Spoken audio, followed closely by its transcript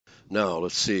Now,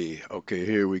 let's see. Okay,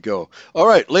 here we go. All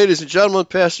right, ladies and gentlemen,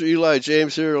 Pastor Eli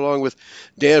James here, along with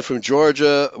Dan from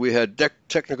Georgia. We had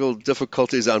technical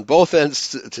difficulties on both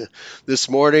ends this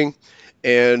morning,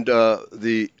 and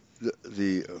the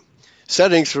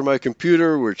settings for my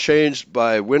computer were changed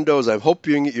by Windows. I'm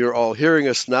hoping you're all hearing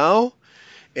us now,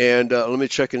 and let me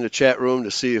check in the chat room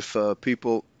to see if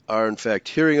people are in fact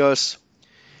hearing us,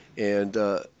 and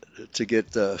to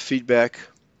get feedback.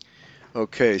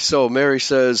 Okay, so Mary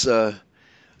says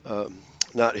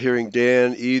not hearing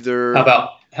Dan either. How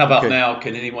about now?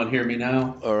 Can anyone hear me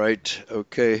now? All right,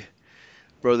 okay,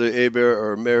 Brother Aber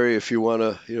or Mary, if you want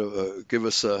to give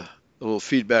us a little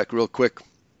feedback real quick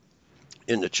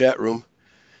in the chat room,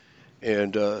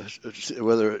 and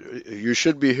whether you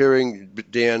should be hearing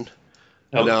Dan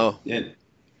now. Yes.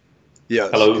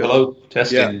 Hello,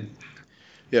 testing.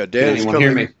 Yeah, Can anyone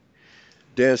hear me?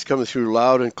 Dan's coming through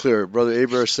loud and clear. Brother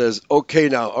Aber says, okay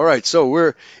now. All right,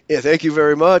 so thank you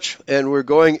very much. And we're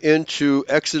going into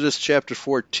Exodus chapter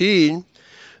 14,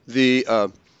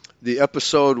 the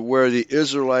episode where the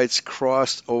Israelites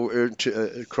crossed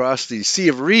the Sea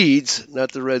of Reeds,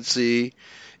 not the Red Sea,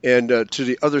 and to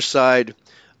the other side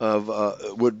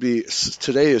of would be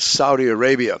today is Saudi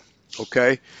Arabia.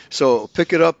 Okay, so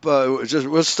pick it up.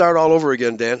 We'll start all over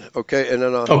again, Dan. Okay, and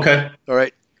then okay. All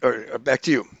right, back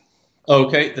to you.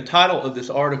 Okay, the title of this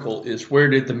article is "Where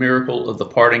Did the Miracle of the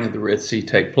Parting of the Red Sea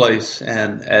Take Place?"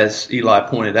 And as Eli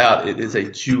pointed out, it is a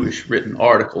Jewish written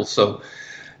article, so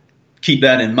keep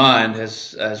that in mind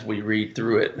as I read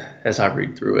through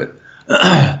it.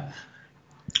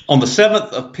 On the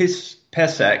 7th of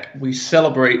Pesach, we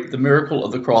celebrate the miracle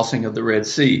of the crossing of the Red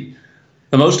Sea.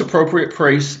 The most appropriate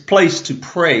place to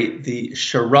pray the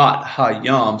Shirat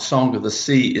HaYam, Song of the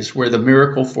Sea, is where the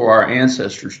miracle for our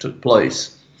ancestors took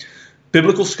place.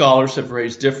 Biblical scholars have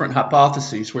raised different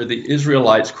hypotheses where the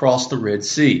Israelites crossed the Red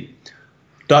Sea.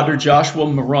 Dr. Joshua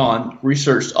Moran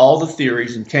researched all the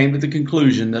theories and came to the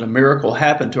conclusion that a miracle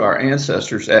happened to our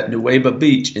ancestors at Nuweiba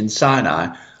Beach in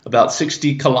Sinai, about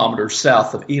 60 kilometers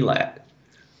south of Eilat.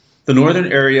 The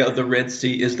northern area of the Red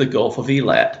Sea is the Gulf of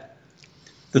Eilat.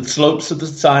 The slopes of the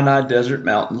Sinai Desert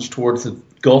Mountains towards the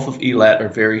Gulf of Eilat are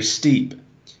very steep.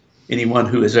 Anyone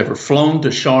who has ever flown to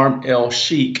Sharm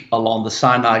el-Sheikh along the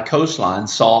Sinai coastline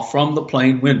saw from the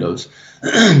plane windows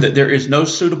that there is no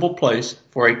suitable place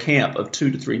for a camp of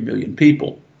 2 to 3 million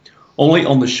people. Only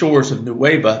on the shores of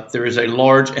Nuweiba there is a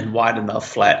large and wide enough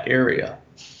flat area.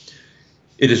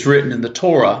 It is written in the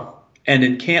Torah, and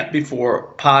encamp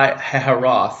before Pi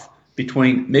Hahiroth,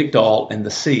 between Migdal and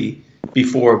the sea,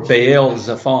 before Baal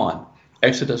Zephon.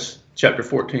 Exodus chapter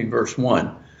 14, verse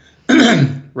 1.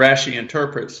 Rashi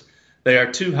interprets, they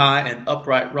are two high and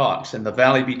upright rocks, and the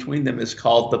valley between them is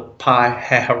called the Pi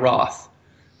Hahiroth.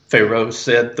 Pharaoh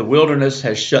said, the wilderness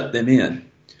has shut them in.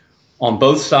 On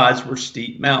both sides were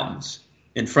steep mountains.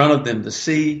 In front of them the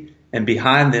sea, and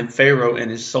behind them Pharaoh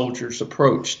and his soldiers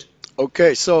approached.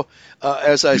 Okay, so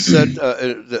as I said,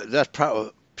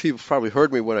 people probably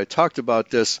heard me when I talked about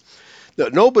this.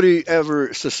 Nobody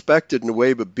ever suspected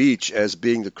Nuweiba Beach as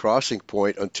being the crossing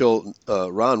point until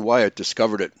Ron Wyatt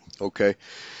discovered it. Okay,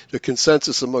 the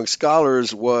consensus among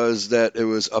scholars was that it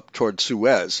was up toward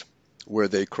Suez where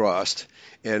they crossed,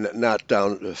 and not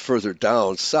further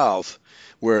down south,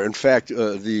 where in fact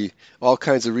all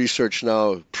kinds of research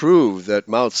now prove that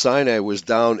Mount Sinai was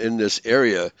down in this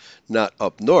area, not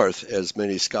up north, as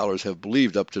many scholars have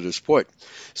believed up to this point.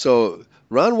 So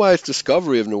Ron Wyatt's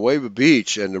discovery of Nuweiba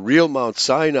Beach and the real Mount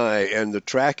Sinai and the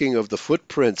tracking of the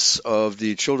footprints of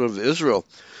the children of Israel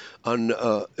in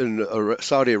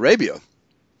Saudi Arabia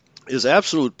is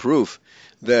absolute proof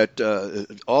that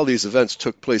all these events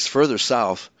took place further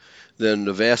south than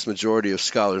the vast majority of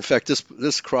scholars. In fact,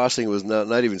 this crossing was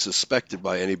not even suspected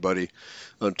by anybody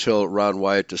until Ron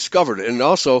Wyatt discovered it. And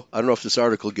also, I don't know if this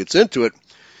article gets into it,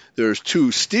 there's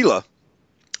two stela,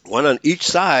 one on each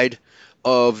side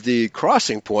of the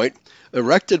crossing point,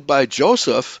 erected by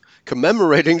Joseph,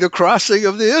 commemorating the crossing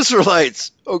of the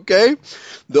Israelites. Okay,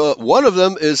 one of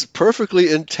them is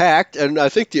perfectly intact, and I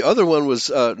think the other one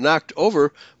was knocked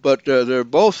over, but they're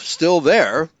both still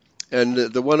there. And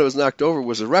the one that was knocked over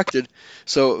was erected.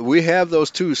 So we have those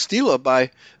two stela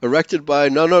erected by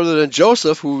none other than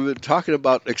Joseph, who we've been talking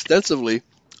about extensively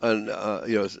in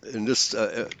this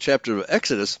chapter of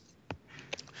Exodus.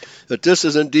 That this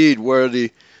is indeed where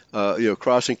the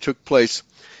crossing took place.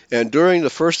 And during the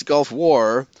first Gulf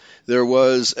War, there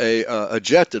was a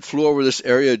jet that flew over this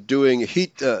area doing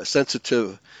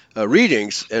heat-sensitive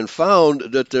readings and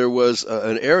found that there was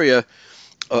an area,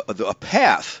 a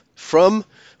path from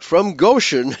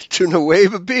Goshen to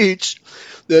Nuweiba Beach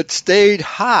that stayed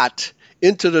hot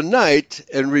into the night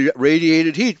and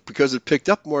radiated heat because it picked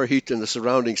up more heat than the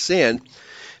surrounding sand.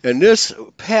 And this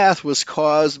path was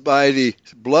caused by the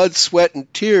blood, sweat,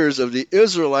 and tears of the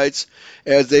Israelites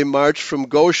as they marched from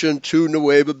Goshen to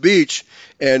Nuweiba Beach.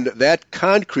 And that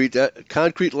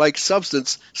concrete-like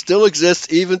substance still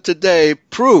exists even today.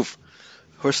 Proof,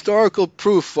 historical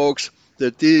proof, folks,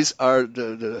 that these are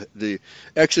the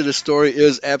Exodus story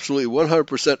is absolutely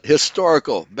 100%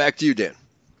 historical. Back to you, Dan.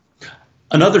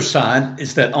 Another sign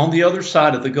is that on the other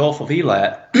side of the Gulf of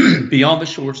Eilat, beyond the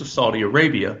shores of Saudi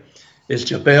Arabia, is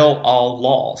Jabal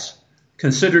al-Lawz,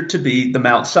 considered to be the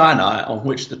Mount Sinai on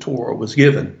which the Torah was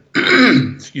given.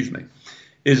 Excuse me.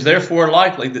 It is therefore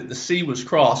likely that the sea was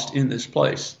crossed in this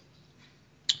place.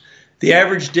 The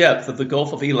average depth of the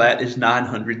Gulf of Eilat is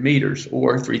 900 meters,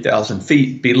 or 3,000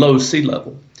 feet, below sea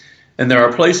level. And there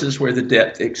are places where the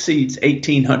depth exceeds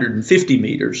 1,850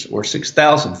 meters, or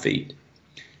 6,000 feet.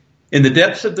 In the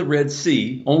depths of the Red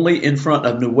Sea, only in front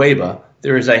of Nuweiba,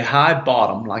 there is a high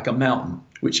bottom like a mountain,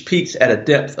 which peaks at a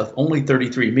depth of only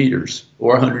 33 meters,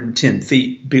 or 110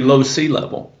 feet, below sea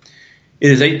level. It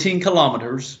is 18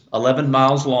 kilometers, 11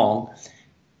 miles long,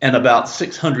 and about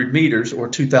 600 meters, or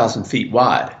 2,000 feet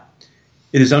wide.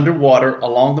 It is underwater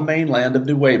along the mainland of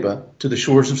Nuweiba to the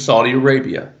shores of Saudi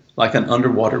Arabia, like an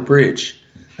underwater bridge.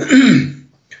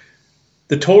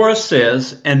 The Torah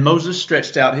says, "And Moses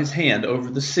stretched out his hand over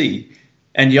the sea,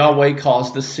 and Yahweh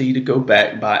caused the sea to go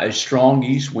back by a strong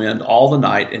east wind all the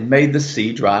night and made the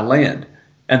sea dry land,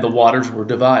 and the waters were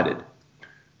divided."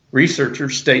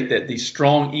 Researchers state that the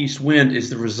strong east wind is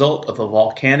the result of a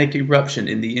volcanic eruption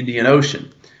in the Indian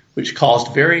Ocean, which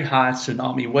caused very high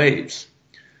tsunami waves.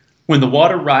 When the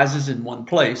water rises in one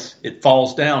place, it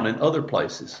falls down in other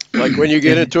places. Like when you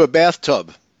get into a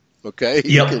bathtub, okay?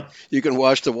 Yep. You can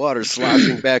watch the water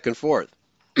sloshing back and forth.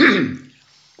 In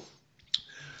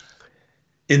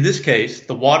this case,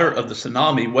 the water of the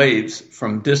tsunami waves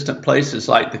from distant places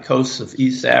like the coasts of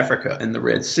East Africa and the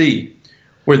Red Sea,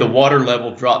 where the water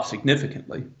level drops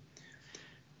significantly.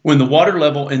 When the water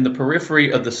level in the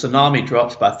periphery of the tsunami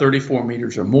drops by 34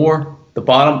 meters or more, the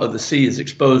bottom of the sea is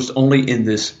exposed only in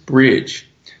this bridge.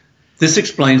 This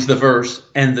explains the verse,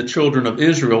 "And the children of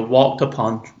Israel walked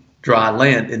upon dry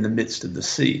land in the midst of the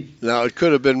sea." Now, it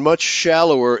could have been much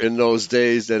shallower in those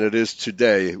days than it is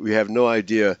today. We have no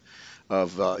idea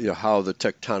of how the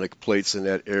tectonic plates in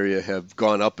that area have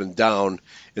gone up and down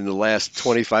in the last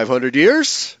 2,500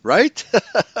 years, right?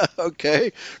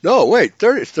 Okay. No, wait,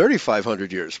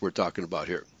 3,500 years we're talking about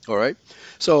here, all right?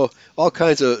 So all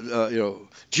kinds of,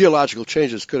 geological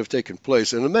changes could have taken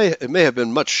place, and it may have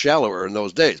been much shallower in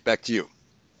those days. Back to you.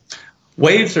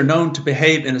 Waves are known to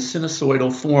behave in a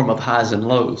sinusoidal form of highs and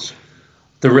lows.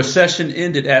 The recession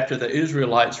ended after the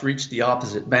Israelites reached the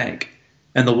opposite bank,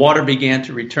 and the water began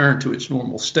to return to its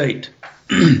normal state.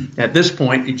 At this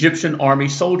point, Egyptian army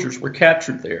soldiers were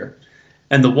captured there,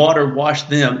 and the water washed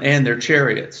them and their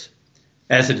chariots.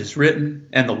 As it is written,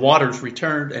 "And the waters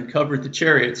returned and covered the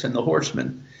chariots and the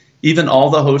horsemen, even all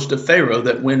the host of Pharaoh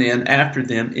that went in after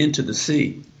them into the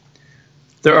sea."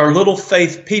 There are little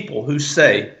faith people who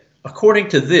say, according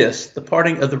to this, the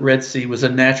parting of the Red Sea was a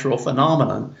natural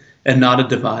phenomenon and not a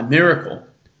divine miracle.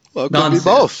 Well, it could be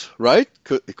both, right?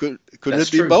 Could That's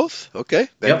it be true. both? Okay,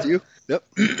 back to you. Yep.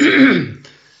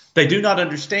 They do not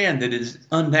understand that it is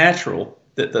unnatural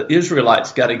that the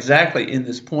Israelites got exactly in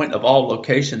this point of all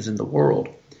locations in the world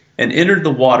and entered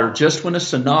the water just when a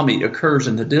tsunami occurs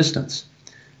in the distance,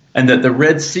 and that the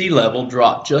Red Sea level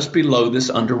dropped just below this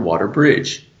underwater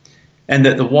bridge, and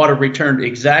that the water returned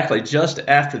exactly just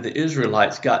after the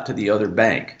Israelites got to the other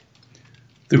bank.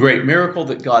 The great miracle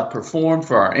that God performed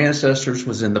for our ancestors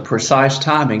was in the precise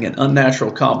timing and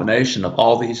unnatural combination of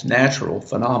all these natural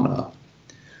phenomena.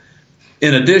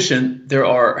 In addition, there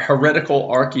are heretical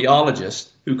archaeologists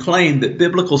who claim that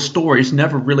biblical stories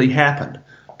never really happened,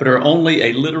 but are only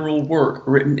a literal work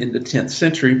written in the 10th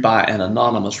century by an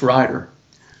anonymous writer.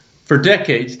 For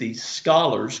decades, these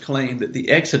scholars claim that the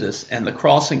Exodus and the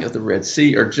crossing of the Red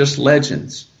Sea are just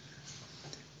legends,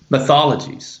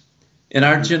 mythologies. In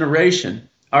our generation,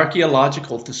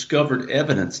 archaeological discovered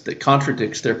evidence that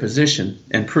contradicts their position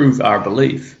and prove our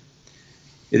belief.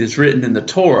 It is written in the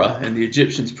Torah, and the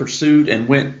Egyptians pursued and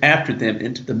went after them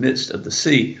into the midst of the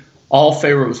sea, all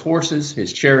Pharaoh's horses,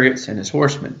 his chariots, and his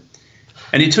horsemen.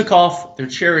 And he took off their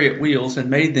chariot wheels and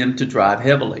made them to drive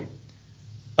heavily.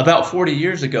 About 40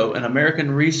 years ago, an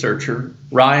American researcher,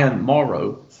 Ryan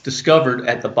Morrow, discovered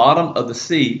at the bottom of the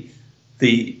sea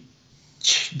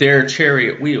their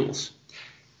chariot wheels.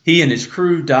 He and his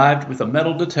crew dived with a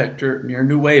metal detector near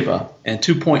Nuweiba, and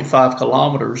 2.5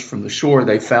 kilometers from the shore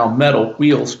they found metal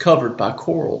wheels covered by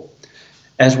coral.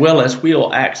 as well as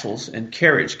wheel axles and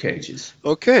carriage cages.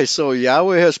 Okay, so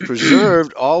Yahweh has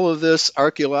preserved all of this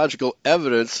archaeological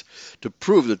evidence to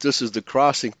prove that this is the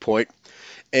crossing point.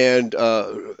 And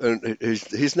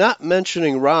he's not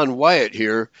mentioning Ron Wyatt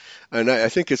here, and I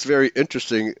think it's very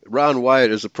interesting. Ron Wyatt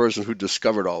is the person who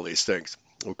discovered all these things,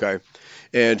 okay?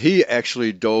 And he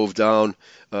actually dove down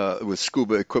with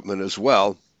scuba equipment as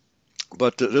well.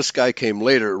 But this guy came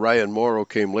later, Ryan Morrow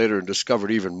came later and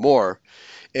discovered even more.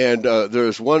 And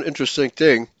there's one interesting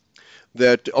thing,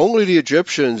 that only the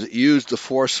Egyptians used the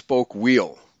four-spoke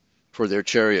wheel for their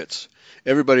chariots.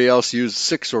 Everybody else used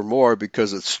 6 or more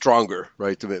because it's stronger,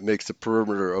 right? It makes the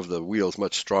perimeter of the wheels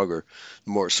much stronger,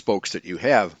 the more spokes that you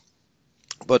have.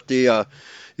 But the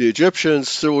Egyptians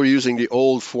still were using the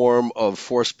old form of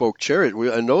four-spoke chariot,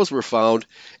 and those were found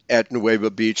at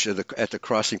Nuweiba Beach at the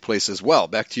crossing place as well.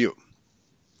 Back to you.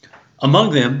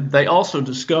 Among them, they also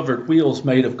discovered wheels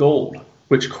made of gold,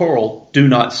 which coral do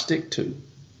not stick to.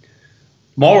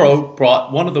 Morrow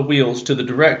brought one of the wheels to the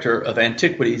director of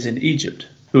antiquities in Egypt,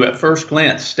 who at first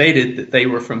glance stated that they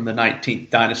were from the 19th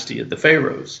dynasty of the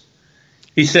Pharaohs.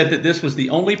 He said that this was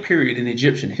the only period in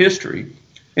Egyptian history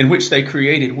in which they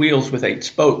created wheels with 8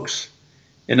 spokes.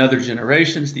 In other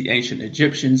generations, the ancient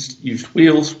Egyptians used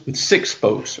wheels with 6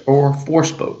 spokes or 4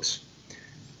 spokes.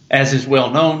 As is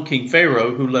well known, King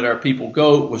Pharaoh, who let our people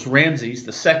go, was Ramses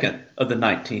II of the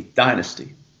 19th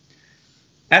dynasty.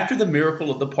 After the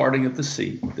miracle of the parting of the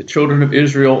sea, the children of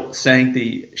Israel sang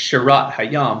the Shirat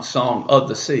Hayam song of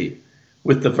the sea,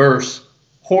 with the verse,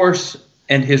 "Horse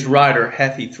and his rider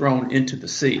hath he thrown into the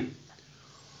sea."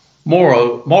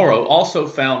 Morrow also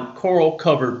found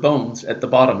coral-covered bones at the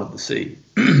bottom of the sea.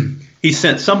 He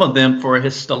sent some of them for a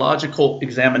histological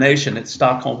examination at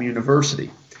Stockholm University,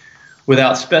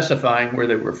 without specifying where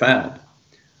they were found.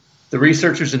 The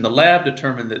researchers in the lab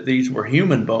determined that these were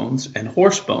human bones and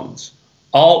horse bones,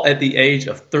 all at the age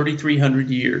of 3,300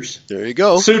 years. There you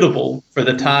go. Suitable for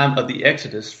the time of the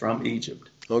Exodus from Egypt.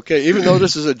 Okay, even though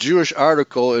this is a Jewish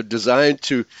article designed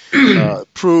to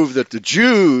prove that the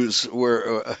Jews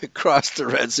were across the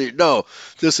Red Sea, no,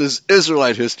 this is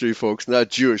Israelite history, folks, not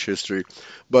Jewish history.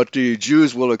 But the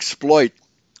Jews will exploit,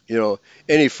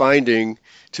 any finding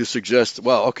to suggest,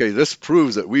 well, okay, this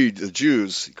proves that we, the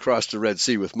Jews, crossed the Red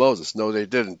Sea with Moses. No, they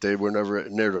didn't. They were never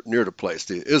near the place.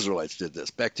 The Israelites did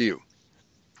this. Back to you.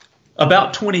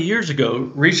 About 20 years ago,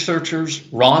 researchers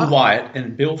Ron Wyatt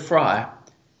and Bill Fry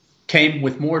came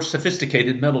with more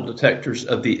sophisticated metal detectors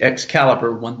of the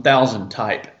Excalibur 1000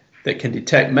 type that can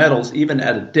detect metals even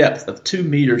at a depth of 2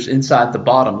 meters inside the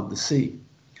bottom of the sea.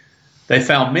 They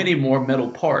found many more metal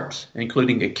parts,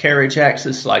 including a carriage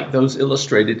axis like those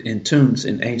illustrated in tombs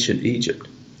in ancient Egypt.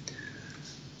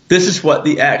 This is what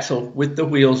the axle with the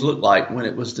wheels looked like when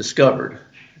it was discovered.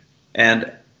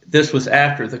 And this was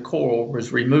after the coral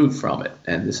was removed from it.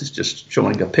 And this is just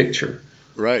showing a picture.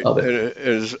 Right. Of it.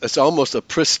 It's almost a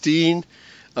pristine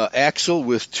axle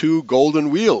with 2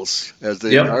 golden wheels. As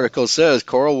the article says,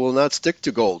 coral will not stick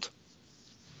to gold.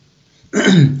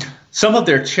 Some of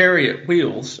their chariot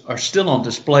wheels are still on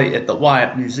display at the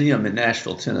Wyatt Museum in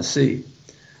Nashville, Tennessee.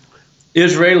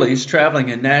 Israelis traveling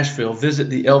in Nashville visit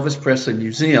the Elvis Presley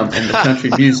Museum and the Country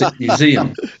Music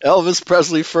Museum. Elvis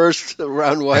Presley first,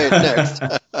 Ron Wyatt next.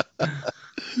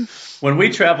 When we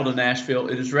travel to Nashville,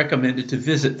 it is recommended to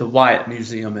visit the Wyatt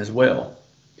Museum as well.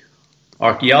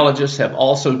 Archaeologists have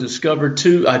also discovered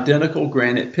 2 identical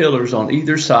granite pillars on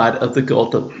either side of the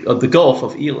Gulf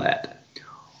of Eilat.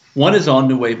 One is on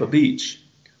Nuweiba Beach.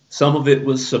 Some of it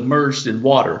was submerged in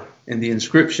water, and the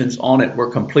inscriptions on it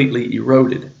were completely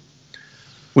eroded.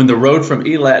 When the road from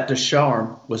Eilat to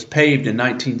Sharm was paved in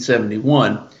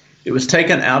 1971, it was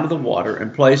taken out of the water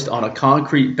and placed on a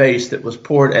concrete base that was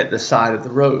poured at the side of the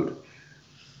road.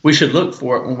 We should look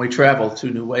for it when we travel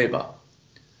to Nuweiba.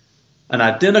 An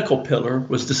identical pillar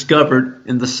was discovered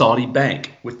in the Saudi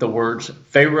bank with the words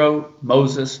Pharaoh,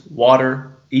 Moses,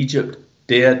 water, Egypt,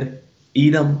 dead,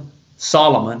 Edom,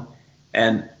 Solomon,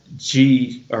 and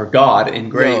God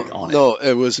engraved on it. No,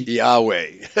 it was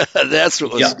Yahweh. That's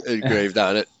what was engraved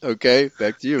on it. Okay,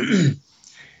 back to you.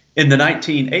 In the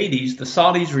 1980s, the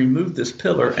Saudis removed this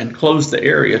pillar and closed the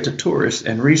area to tourists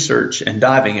and research and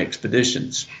diving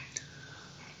expeditions.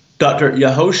 Dr.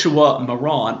 Yehoshua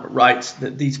Moran writes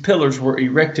that these pillars were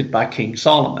erected by King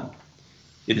Solomon.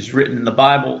 It is written in the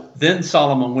Bible, then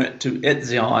Solomon went to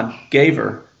Etzion,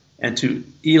 Geber, and to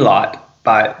Eilat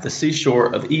by the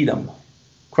seashore of Edom.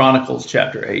 Chronicles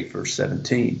chapter 8, verse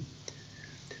 17.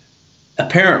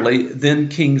 Apparently, then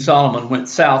King Solomon went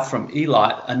south from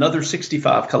Eilat another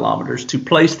 65 kilometers to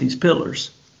place these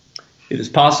pillars. It is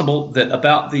possible that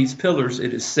about these pillars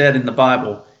it is said in the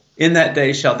Bible, In that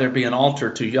day shall there be an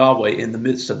altar to Yahweh in the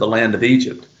midst of the land of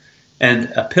Egypt, and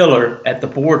a pillar at the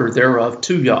border thereof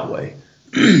to Yahweh.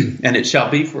 And it shall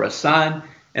be for a sign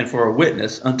and for a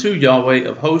witness unto Yahweh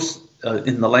of hosts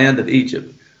in the land of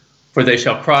Egypt. For they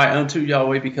shall cry unto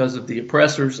Yahweh because of the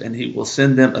oppressors, and he will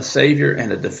send them a Savior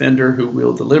and a defender who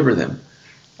will deliver them.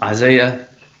 Isaiah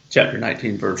chapter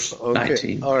 19, verse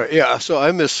 19. All right. Yeah. So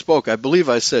I misspoke. I believe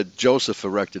I said Joseph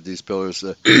erected these pillars.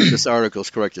 This article is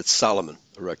correct. It's Solomon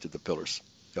erected the pillars.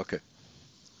 Okay.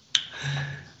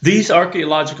 These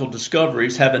archaeological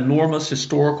discoveries have enormous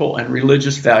historical and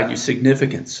religious value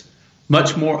significance,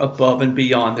 much more above and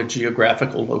beyond their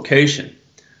geographical location.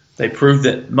 They prove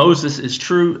that Moses is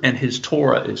true and his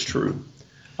Torah is true.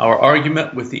 Our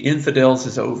argument with the infidels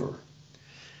is over.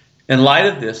 In light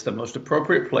of this, the most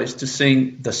appropriate place to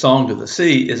sing the Song of the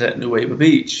Sea is at Nueva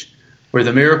Beach, where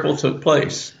the miracle took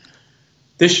place.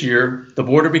 This year, the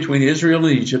border between Israel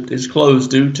and Egypt is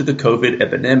closed due to the COVID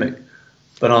epidemic.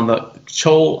 But on the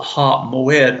Chol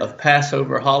HaMoed of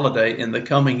Passover holiday in the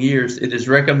coming years, it is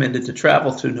recommended to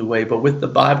travel to Nueva with the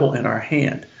Bible in our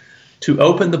hand, to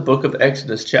open the book of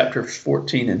Exodus chapters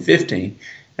 14 and 15,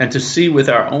 and to see with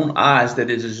our own eyes that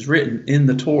it is written in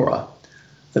the Torah.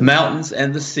 The mountains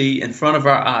and the sea in front of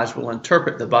our eyes will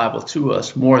interpret the Bible to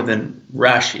us more than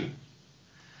Rashi.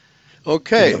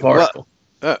 Okay. Well,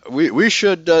 we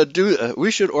should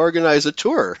we should organize a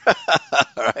tour,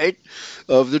 right,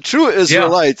 of the true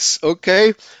Israelites,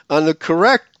 okay, on the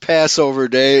correct Passover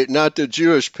day, not the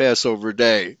Jewish Passover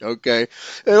day, okay.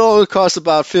 It only costs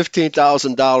about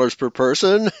 $15,000 per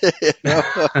person, you know?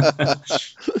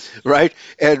 Right,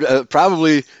 and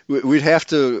probably we'd have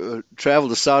to travel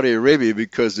to Saudi Arabia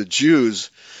because the Jews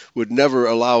would never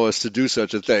allow us to do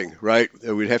such a thing, right?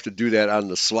 We'd have to do that on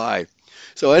the sly.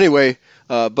 So anyway.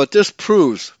 But this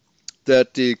proves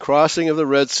that the crossing of the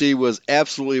Red Sea was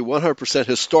absolutely 100%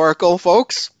 historical,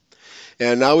 folks.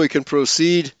 And now we can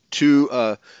proceed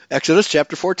to Exodus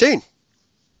chapter 14.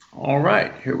 All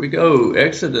right, here we go.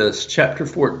 Exodus chapter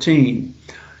 14.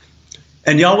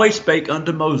 And Yahweh spake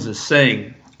unto Moses,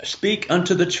 saying, Speak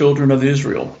unto the children of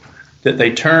Israel, that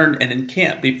they turn and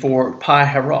encamp before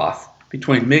Pi-haroth,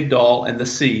 between Migdol and the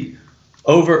sea,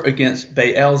 over against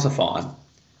Baal-zephon,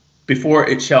 before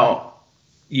it shall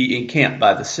ye encamp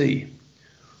by the sea.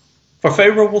 For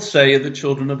Pharaoh will say of the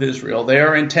children of Israel, They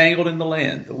are entangled in the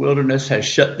land, the wilderness has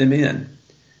shut them in.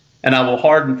 And I will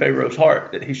harden Pharaoh's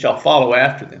heart, that he shall follow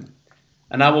after them.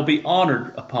 And I will be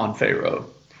honored upon Pharaoh,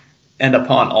 and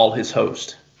upon all his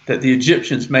host, that the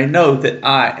Egyptians may know that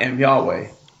I am Yahweh.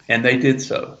 And they did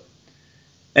so.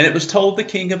 And it was told the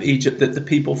king of Egypt that the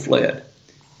people fled.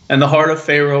 And the heart of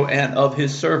Pharaoh and of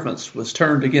his servants was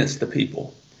turned against the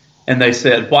people. And they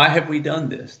said, Why have we done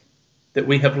this, that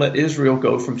we have let Israel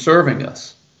go from serving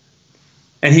us?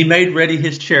 And he made ready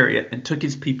his chariot and took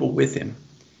his people with him.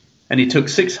 And he took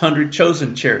 600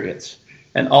 chosen chariots,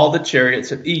 and all the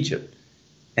chariots of Egypt,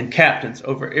 and captains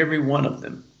over every one of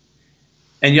them.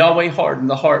 And Yahweh hardened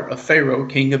the heart of Pharaoh,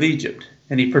 king of Egypt,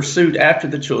 and he pursued after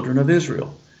the children of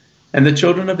Israel. And the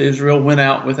children of Israel went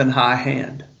out with an high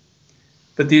hand.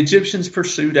 But the Egyptians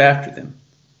pursued after them,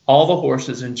 all the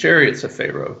horses and chariots of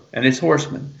Pharaoh, and his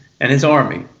horsemen, and his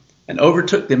army, and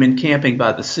overtook them encamping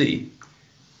by the sea,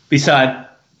 beside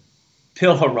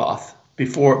Pi-haroth,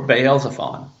 before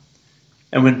Baal-zephon.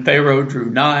 And when Pharaoh drew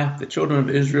nigh, the children of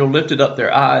Israel lifted up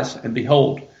their eyes, and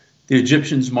behold, the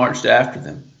Egyptians marched after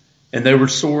them. And they were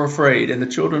sore afraid, and the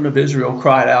children of Israel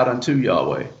cried out unto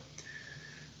Yahweh.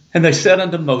 And they said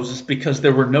unto Moses, Because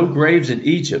there were no graves in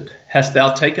Egypt, hast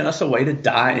thou taken us away to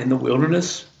die in the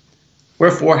wilderness?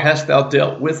 Wherefore hast thou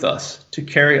dealt with us, to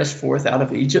carry us forth out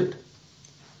of Egypt?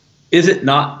 Is it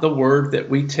not the word that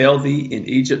we tell thee in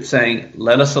Egypt, saying,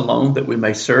 Let us alone, that we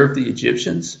may serve the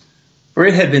Egyptians? For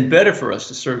it had been better for us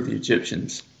to serve the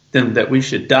Egyptians, than that we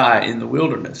should die in the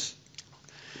wilderness.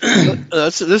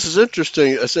 This is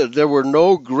interesting. I said there were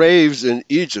no graves in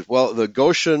Egypt. Well, the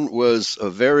Goshen was a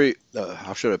very,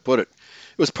 how should I put it?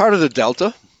 It was part of the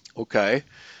delta, okay?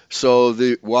 So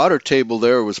the water table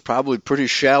there was probably pretty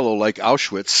shallow, like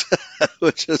Auschwitz,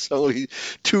 which is only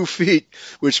 2 feet,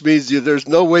 which means there's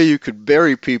no way you could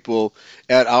bury people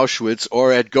at Auschwitz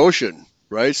or at Goshen,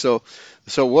 right? So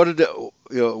what did the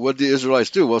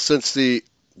Israelites do? Well, since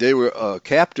they were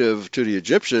captive to the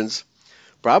Egyptians,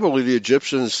 probably the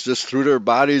Egyptians just threw their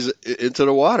bodies into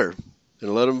the water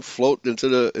and let them float into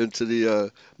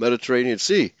the Mediterranean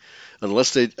Sea.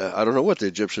 Unless I don't know what the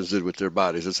Egyptians did with their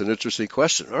bodies. It's an interesting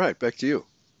question. All right, back to you.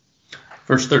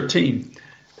 Verse 13.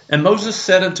 And Moses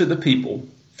said unto the people,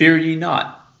 Fear ye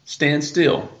not, stand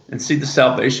still, and see the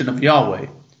salvation of Yahweh,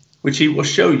 which he will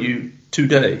show you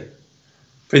today.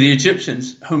 For the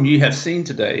Egyptians whom you have seen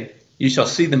today, you shall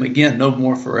see them again no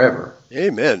more forever.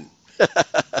 Amen.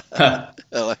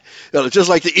 Just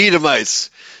like the Edomites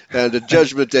and the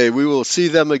judgment day, we will see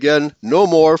them again no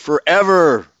more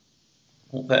forever.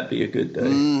 Won't that be a good day?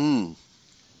 Mm-hmm.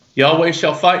 Yahweh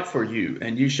shall fight for you,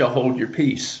 and you shall hold your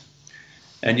peace.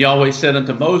 And Yahweh said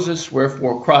unto Moses,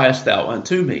 Wherefore criest thou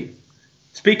unto me?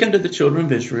 Speak unto the children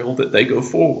of Israel that they go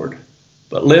forward.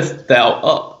 But lift thou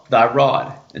up thy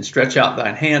rod, and stretch out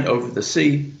thine hand over the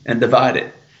sea, and divide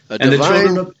it.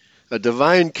 A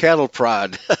divine cattle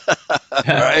prod. All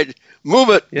right. Move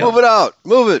it. Yep. Move it out.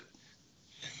 Move it.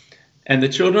 And the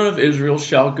children of Israel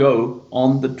shall go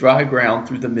on the dry ground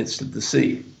through the midst of the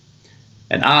sea.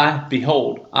 And I,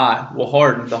 behold, I will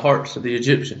harden the hearts of the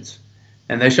Egyptians,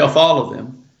 and they shall follow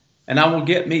them. And I will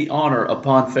get me honor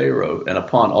upon Pharaoh and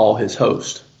upon all his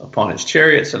host, upon his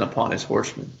chariots and upon his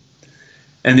horsemen.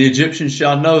 And the Egyptians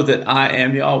shall know that I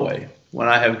am Yahweh, when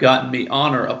I have gotten me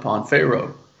honor upon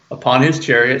Pharaoh, upon his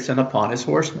chariots and upon his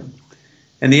horsemen.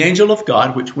 And the angel of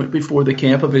God, which went before the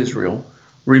camp of Israel,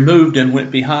 removed and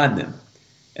went behind them.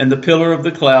 And the pillar of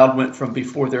the cloud went from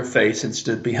before their face and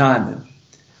stood behind them.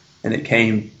 And it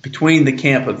came between the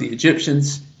camp of the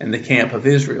Egyptians and the camp of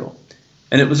Israel.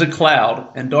 And it was a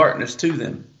cloud and darkness to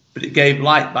them, but it gave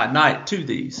light by night to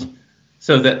these,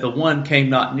 so that the one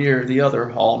came not near the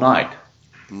other all night.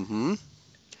 Mm-hmm.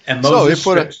 And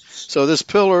Moses so this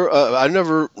pillar, I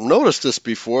never noticed this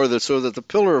before, so that the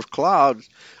pillar of cloud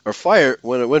or fire,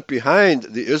 when it went behind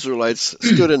the Israelites,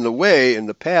 stood in the way, in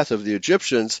the path of the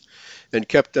Egyptians, and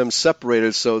kept them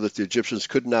separated so that the Egyptians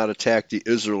could not attack the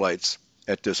Israelites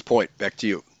at this point. Back to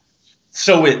you.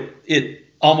 So it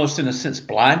almost in a sense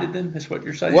blinded them, is what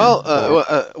you're saying? Well,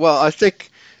 I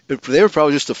think they were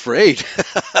probably just afraid.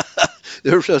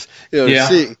 They were just,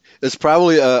 see, it's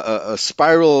probably a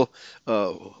spiral,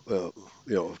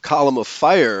 column of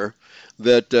fire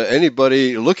that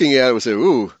anybody looking at it would say,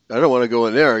 "Ooh, I don't want to go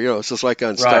in there." It's just like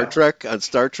on Star Trek. On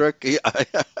Star Trek, okay.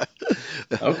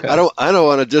 I don't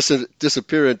want to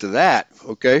disappear into that.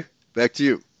 Okay, back to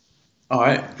you. All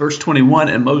right, verse 21.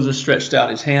 And Moses stretched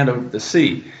out his hand over the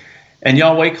sea, and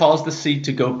Yahweh caused the sea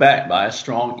to go back by a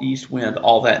strong east wind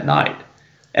all that night,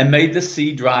 and made the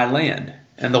sea dry land,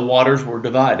 and the waters were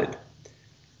divided.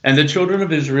 And the children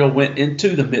of Israel went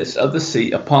into the midst of the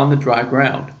sea upon the dry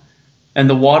ground, and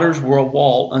the waters were a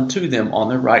wall unto them on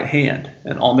their right hand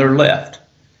and on their left.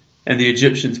 And the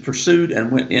Egyptians pursued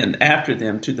and went in after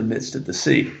them to the midst of the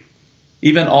sea,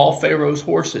 even all Pharaoh's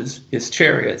horses, his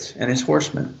chariots, and his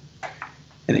horsemen.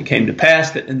 And it came to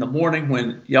pass that in the morning,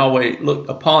 when Yahweh looked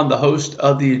upon the host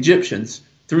of the Egyptians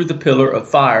through the pillar of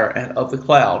fire and of the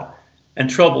cloud, and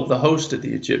troubled the host of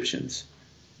the Egyptians,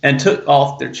 and took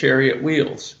off their chariot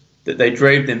wheels, that they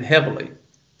drave them heavily,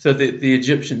 so that the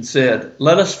Egyptians said,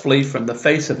 Let us flee from the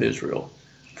face of Israel,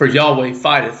 for Yahweh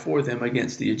fighteth for them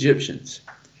against the Egyptians.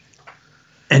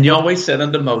 And Yahweh said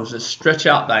unto Moses, Stretch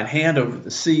out thine hand over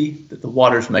the sea, that the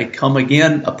waters may come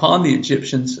again upon the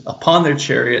Egyptians, upon their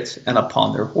chariots, and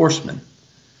upon their horsemen.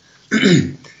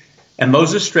 And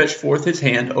Moses stretched forth his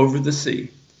hand over the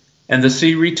sea, and the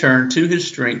sea returned to his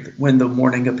strength when the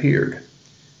morning appeared.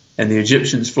 And the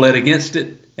Egyptians fled against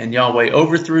it, and Yahweh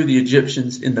overthrew the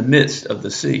Egyptians in the midst of the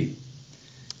sea.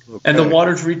 Okay. And the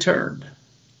waters returned.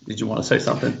 Did you want to say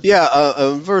something?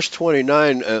 Yeah, verse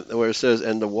 29, where it says,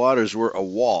 And the waters were a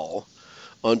wall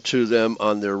unto them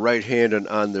on their right hand and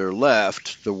on their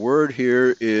left. The word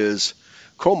here is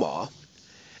koma,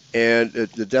 and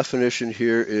the definition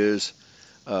here is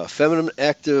feminine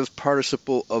active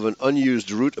participle of an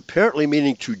unused root, apparently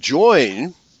meaning to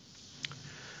join.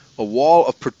 A wall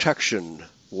of protection,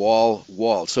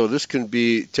 wall. So this can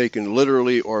be taken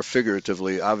literally or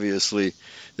figuratively. Obviously,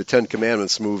 the Ten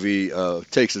Commandments movie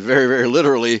takes it very, very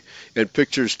literally and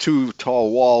pictures two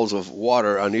tall walls of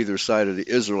water on either side of the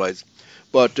Israelites.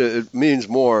 But it means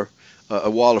more a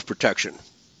wall of protection.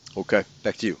 Okay,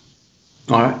 back to you.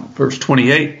 All right, verse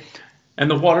 28.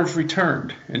 And the waters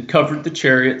returned and covered the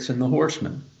chariots and the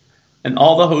horsemen, and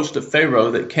all the host of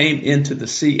Pharaoh that came into the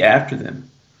sea after them.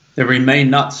 There remained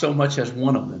not so much as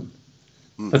one of them.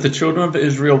 But the children of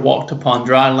Israel walked upon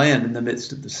dry land in the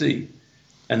midst of the sea,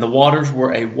 and the waters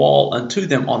were a wall unto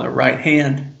them on their right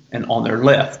hand and on their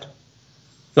left.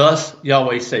 Thus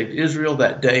Yahweh saved Israel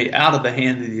that day out of the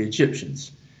hand of the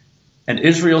Egyptians. And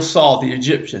Israel saw the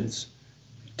Egyptians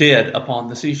dead upon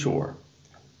the seashore.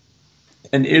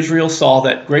 And Israel saw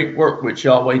that great work which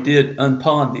Yahweh did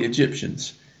upon the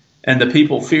Egyptians. And the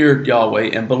people feared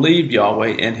Yahweh and believed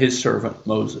Yahweh and his servant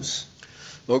Moses.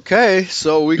 Okay,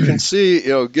 so we can see,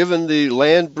 given the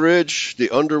land bridge, the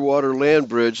underwater land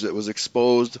bridge that was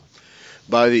exposed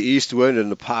by the east wind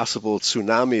and the possible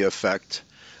tsunami effect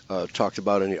talked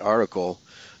about in the article,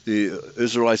 the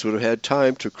Israelites would have had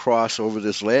time to cross over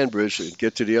this land bridge and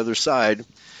get to the other side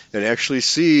and actually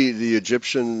see the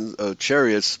Egyptian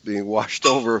chariots being washed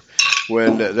over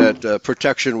when that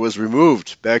protection was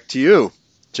removed. Back to you.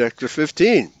 Chapter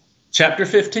 15. Chapter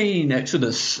 15,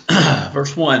 Exodus,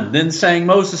 verse 1. Then sang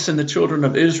Moses and the children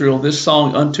of Israel this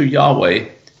song unto Yahweh,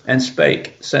 and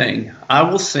spake, saying, I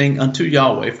will sing unto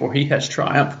Yahweh, for he has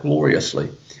triumphed gloriously.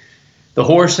 The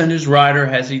horse and his rider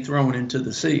has he thrown into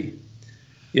the sea.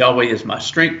 Yahweh is my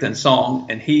strength and song,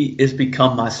 and he is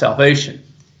become my salvation.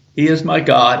 He is my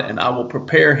God, and I will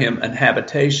prepare him an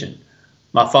habitation.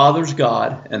 My father's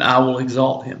God, and I will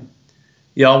exalt him.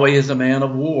 Yahweh is a man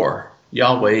of war.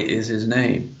 Yahweh is his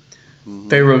name.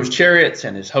 Pharaoh's chariots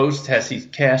and his host has he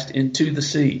cast into the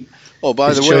sea. Oh,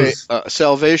 by the way,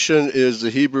 salvation is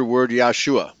the Hebrew word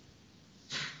Yahshua,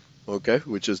 okay,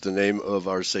 which is the name of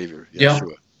our Savior,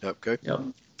 Yahshua. Yep. Okay. Yep.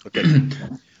 Okay.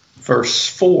 Verse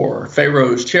 4,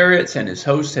 Pharaoh's chariots and his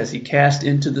host has he cast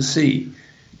into the sea.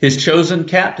 His chosen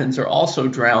captains are also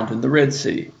drowned in the Red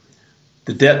Sea.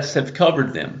 The depths have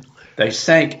covered them. They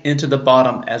sank into the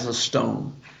bottom as a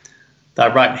stone.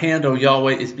 Thy right hand, O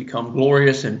Yahweh, is become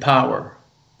glorious in power.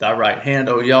 Thy right hand,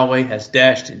 O Yahweh, has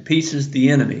dashed in pieces the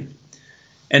enemy.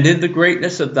 And in the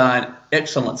greatness of thine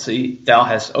excellency, thou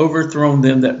hast overthrown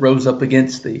them that rose up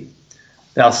against thee.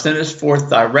 Thou sentest forth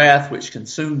thy wrath, which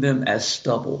consumed them as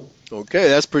stubble. Okay,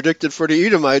 that's predicted for the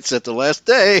Edomites at the last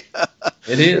day.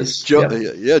 It is.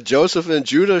 Yeah, Joseph and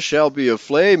Judah shall be a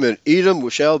flame, and Edom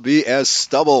shall be as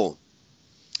stubble.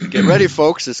 Get ready,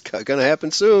 folks. It's going to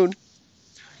happen soon.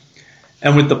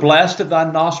 And with the blast of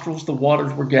thy nostrils the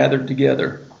waters were gathered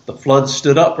together. The floods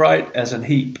stood upright as an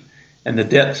heap, and the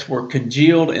depths were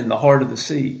congealed in the heart of the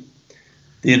sea.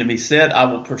 The enemy said, I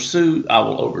will pursue, I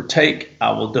will overtake,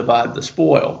 I will divide the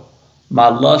spoil. My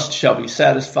lust shall be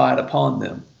satisfied upon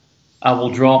them. I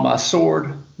will draw my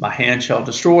sword, my hand shall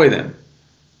destroy them.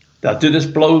 Thou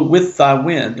didst blow with thy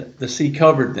wind, the sea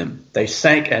covered them. They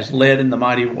sank as lead in the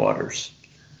mighty waters.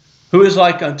 Who is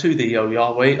like unto thee, O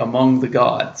Yahweh, among the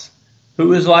gods?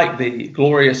 Who is like thee,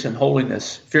 glorious in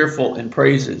holiness, fearful in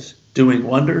praises, doing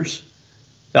wonders?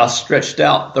 Thou stretched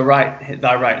out thy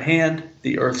right hand,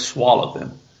 the earth swallowed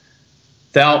them.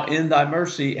 Thou in thy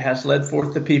mercy hast led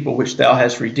forth the people which thou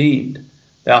hast redeemed.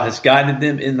 Thou hast guided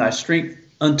them in thy strength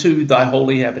unto thy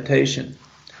holy habitation.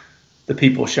 The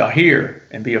people shall hear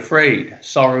and be afraid.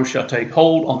 Sorrow shall take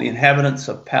hold on the inhabitants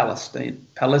of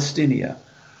Palestina.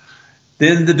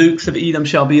 Then the dukes of Edom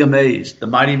shall be amazed. The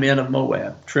mighty men of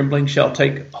Moab, trembling shall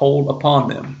take hold upon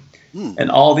them.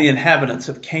 And all the inhabitants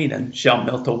of Canaan shall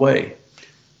melt away.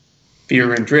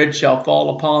 Fear and dread shall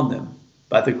fall upon them.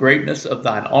 By the greatness of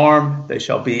thine arm they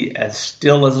shall be as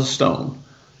still as a stone,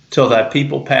 till thy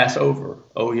people pass over,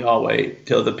 O Yahweh,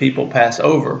 till the people pass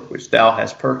over, which thou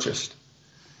hast purchased.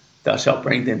 Thou shalt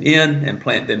bring them in and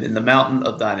plant them in the mountain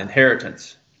of thine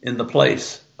inheritance, in the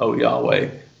place, O Yahweh,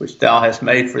 which thou hast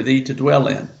made for thee to dwell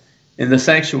in the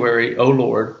sanctuary, O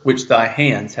Lord, which thy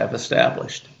hands have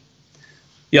established.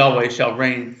 Yahweh shall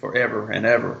reign forever and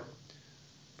ever.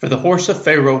 For the horse of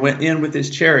Pharaoh went in with his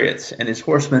chariots and his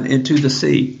horsemen into the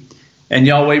sea, and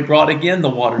Yahweh brought again the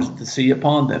waters of the sea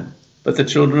upon them. But the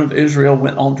children of Israel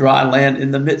went on dry land in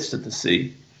the midst of the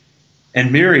sea.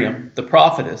 And Miriam, the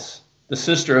prophetess, the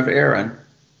sister of Aaron,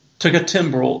 took a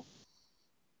timbrel.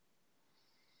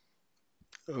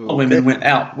 The women went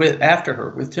out after her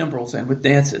with timbrels and with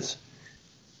dances.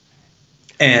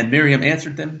 And Miriam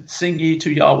answered them, Sing ye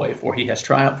to Yahweh, for he has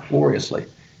triumphed gloriously.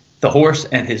 The horse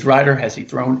and his rider has he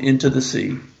thrown into the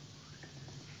sea.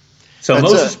 So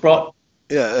that's Moses brought...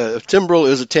 a timbrel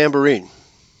is a tambourine.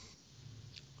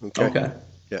 Okay.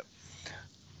 Yeah.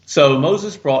 So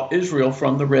Moses brought Israel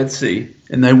from the Red Sea,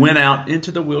 and they went out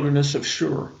into the wilderness of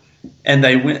Shur. And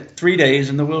they went 3 days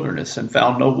in the wilderness and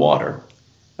found no water.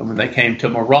 And when they came to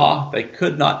Marah, they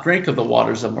could not drink of the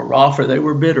waters of Marah, for they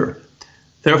were bitter.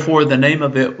 Therefore the name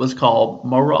of it was called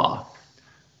Marah.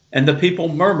 And the people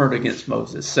murmured against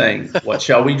Moses, saying, What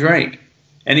shall we drink?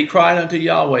 And he cried unto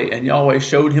Yahweh, and Yahweh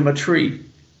showed him a tree,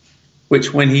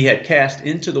 which when he had cast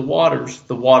into the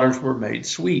waters were made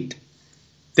sweet.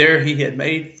 There he had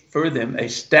made for them a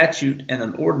statute and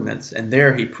an ordinance, and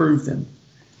there he proved them.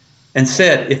 And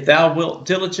said, If thou wilt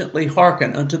diligently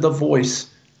hearken unto the voice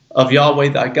of Yahweh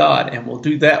thy God, and will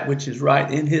do that which is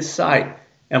right in his sight,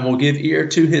 and will give ear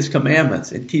to his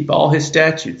commandments, and keep all his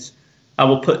statutes, I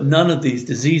will put none of these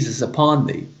diseases upon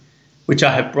thee, which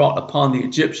I have brought upon the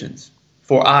Egyptians,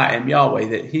 for I am Yahweh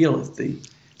that healeth thee.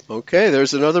 Okay,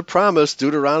 there's another promise.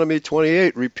 Deuteronomy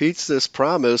 28 repeats this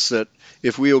promise that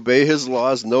if we obey his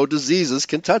laws, no diseases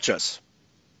can touch us.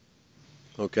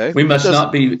 Okay? We It must doesn't,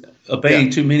 not be yeah,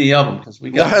 obeying too many of them because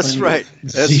we got that's plenty of right.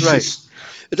 That's right. diseases.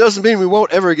 It doesn't mean we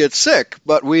won't ever get sick,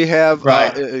 but we have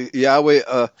Right.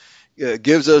 Yahweh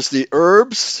gives us the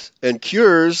herbs and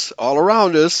cures all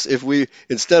around us. If we,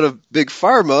 instead of big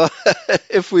pharma,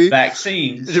 if we,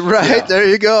 Vaccines. right, Yeah. there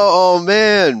you go. Oh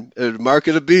man, mark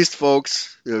of the beast,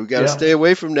 folks. We got to Yeah. stay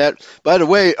away from that. By the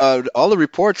way, all the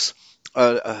reports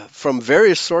from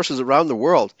various sources around the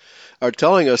world are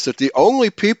telling us that the only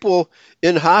people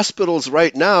in hospitals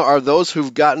right now are those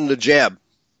who've gotten the jab.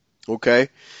 Okay,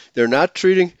 they're not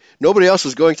treating. Nobody else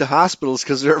is going to hospitals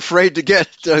because they're afraid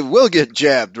to will get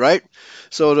jabbed, right?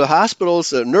 So the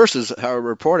hospitals, nurses are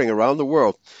reporting around the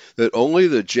world that only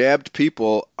the jabbed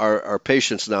people are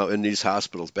patients now in these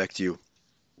hospitals. Back to you.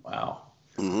 Wow.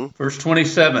 Hmm. Verse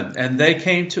 27, and they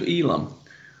came to Elam,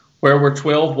 where were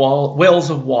 12 wells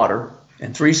of water,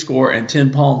 and 70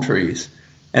 palm trees,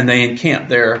 and they encamped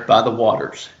there by the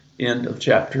waters. End of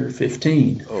chapter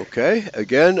 15. Okay.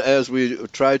 Again, as we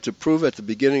tried to prove at the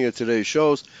beginning of today's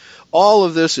shows, all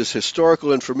of this is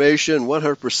historical information,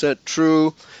 100%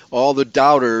 true. All the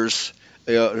doubters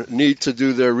need to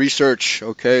do their research,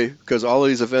 okay? Because all of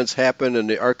these events happen and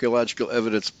the archaeological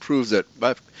evidence proves it.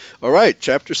 All right,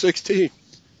 chapter 16.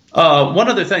 One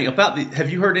other thing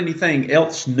have you heard anything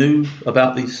else new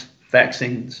about these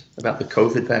vaccines, about the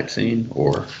COVID vaccine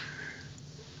or?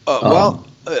 Well,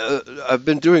 I've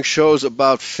been doing shows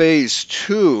about phase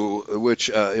 2,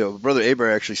 which Brother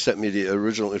Aber actually sent me the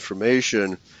original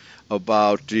information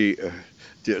about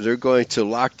they're going to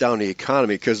lock down the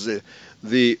economy because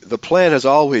the plan has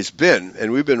always been,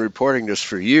 and we've been reporting this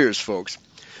for years, folks,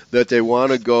 that they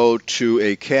want to go to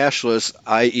a cashless,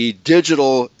 i.e.,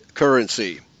 digital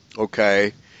currency.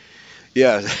 Okay,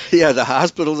 yeah, yeah. The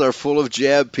hospitals are full of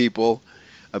jab people.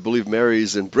 I believe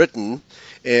Mary's in Britain,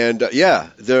 and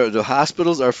the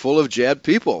hospitals are full of jab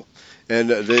people,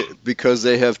 and because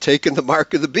they have taken the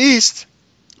mark of the beast.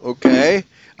 Okay,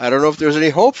 I don't know if there's any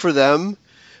hope for them.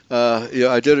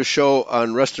 I did a show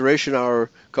on Restoration Hour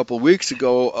a couple of weeks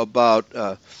ago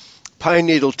about pine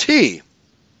needle tea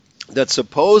that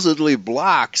supposedly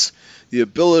blocks the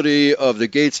ability of the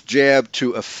Gates jab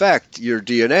to affect your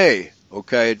DNA.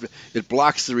 Okay, it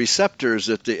blocks the receptors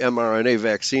that the mRNA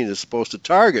vaccine is supposed to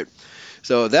target.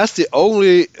 So that's the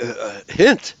only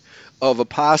hint of a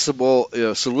possible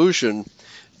solution,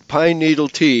 pine needle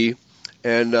tea.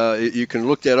 And you can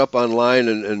look that up online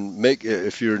and make,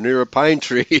 if you're near a pine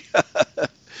tree.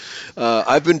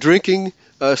 I've been drinking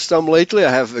some lately.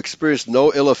 I have experienced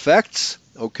no ill effects,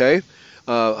 okay?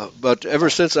 But ever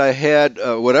since I had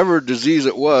whatever disease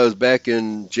it was back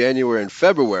in January and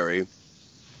February,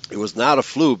 it was not a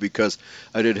flu because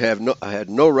I had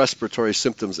no respiratory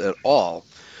symptoms at all,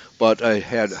 but I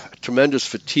had tremendous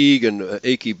fatigue and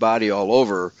achy body all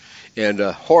over and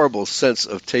a horrible sense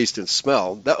of taste and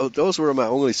smell. Those were my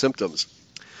only symptoms.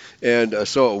 And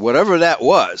so whatever that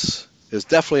was is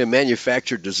definitely a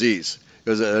manufactured disease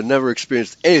because I never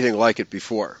experienced anything like it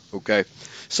before, okay?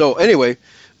 So anyway,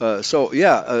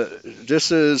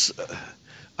 this is,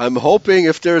 I'm hoping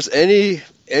if there's any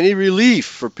relief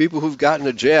for people who've gotten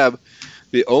a jab,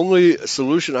 the only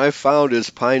solution I've found is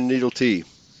pine needle tea,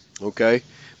 okay?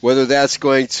 Whether that's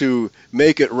going to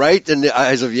make it right in the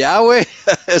eyes of Yahweh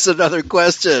is another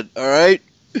question, all right?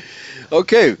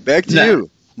 Okay, back to you.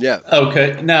 Yeah.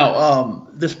 Okay. Now,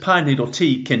 this pine needle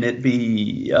tea, can it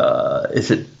be,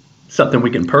 is it something we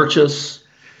can purchase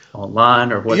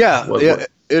online or what? Yeah,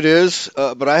 it is.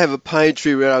 But I have a pine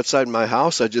tree right outside my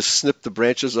house. I just snip the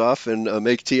branches off and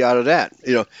make tea out of that.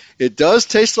 It does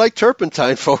taste like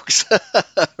turpentine, folks,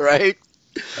 right?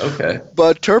 Okay.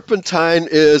 But turpentine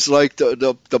is like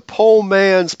the poor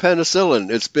man's penicillin.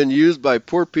 It's been used by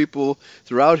poor people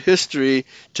throughout history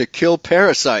to kill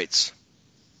parasites.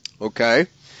 Okay?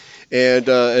 And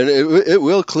it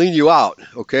will clean you out.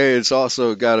 Okay? It's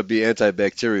also got to be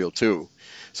antibacterial too.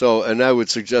 So, and I would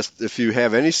suggest if you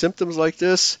have any symptoms like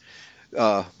this,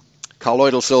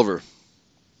 colloidal silver.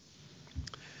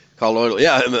 Colloidal.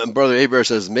 Yeah, and Brother Aber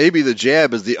says maybe the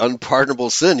jab is the unpardonable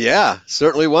sin. Yeah,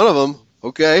 certainly one of them.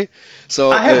 Okay,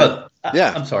 so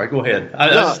I'm sorry. Go ahead. I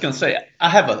was just going to say I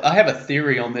have a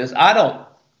theory on this.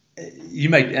 You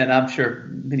may, and I'm sure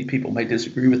many people may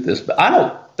disagree with this, but I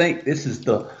don't think this is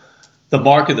the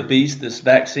mark of the beast. This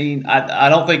vaccine. I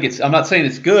don't think it's. I'm not saying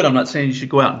it's good. I'm not saying you should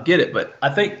go out and get it, but I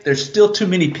think there's still too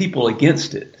many people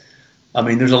against it. I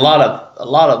mean, there's a lot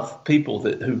of people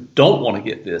who don't want to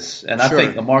get this, and I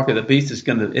think the mark of the beast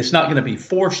it's not going to be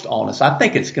forced on us. I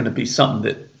think it's going to be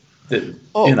something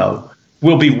that.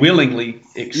 will be willingly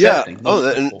Yeah. accepting. Oh,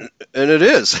 Most people. and it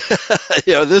is.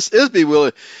 This is be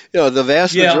willing. The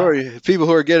vast Yeah, majority of people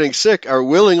who are getting sick are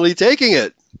willingly taking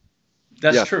it.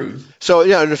 that's Yeah. true. So,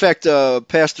 yeah, and in fact,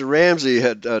 Pastor Ramsey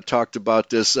had talked about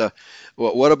this.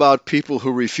 What about people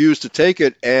who refuse to take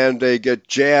it and they get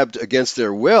jabbed against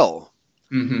their will?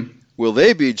 Hmm. Will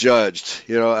they be judged?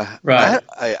 Right.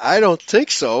 I don't think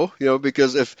so.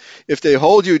 Because if they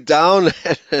hold you down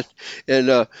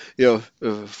and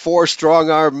four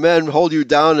strong-armed men hold you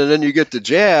down and then you get the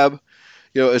jab,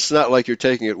 it's not like you're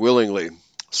taking it willingly.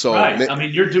 So, Right. I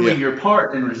mean, you're yeah, doing your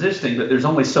part in resisting, but there's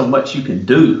only so much you can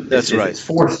do that's if right. it's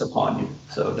forced upon you.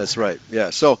 So, That's right. Yeah.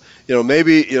 So,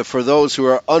 maybe for those who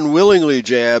are unwillingly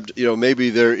jabbed, maybe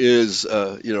there is,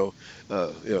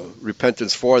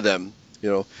 repentance for them.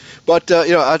 But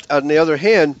on the other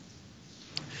hand,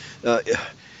 uh,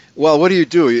 well, what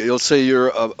do? You'll say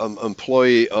you're an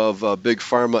employee of big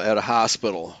pharma at a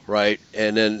hospital, right?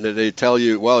 And then they tell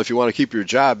you, well, if you want to keep your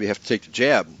job, you have to take the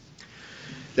jab.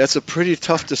 That's a pretty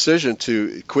tough decision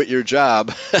to quit your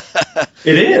job.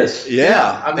 it is.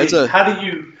 Yeah. I mean, how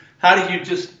do you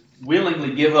just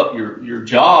willingly give up your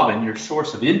job and your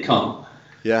source of income?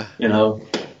 Yeah. You know.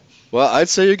 Well, I'd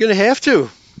say you're going to have to.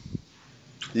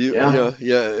 Yeah.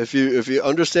 If you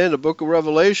understand the book of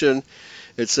Revelation,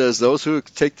 it says those who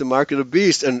take the mark of the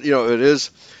beast, and it is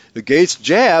the Gates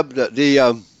jab.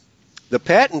 The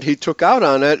patent he took out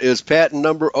on it is patent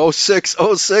number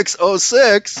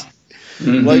 060606.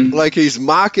 Mm-hmm. Like he's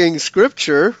mocking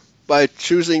Scripture by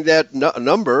choosing that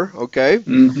number. Okay,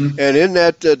 Mm-hmm. and in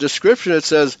that description it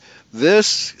says this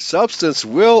substance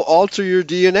will alter your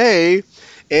DNA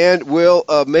and will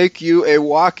make you a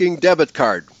walking debit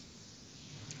card.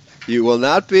 You will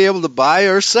not be able to buy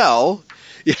or sell.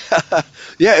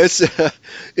 It's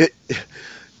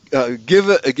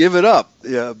give it up.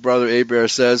 Yeah, Brother Abear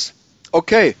says.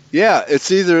 Okay, yeah,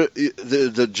 it's either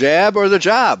the jab or the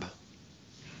job,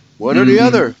 one or the Mm-hmm.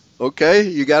 other. Okay,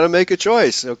 you got to make a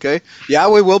choice. Okay,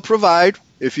 Yahweh will provide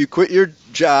if you quit your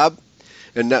job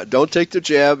and don't take the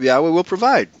jab. Yahweh will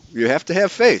provide. You have to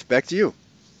have faith. Back to you.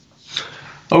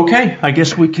 Okay, I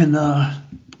guess we can.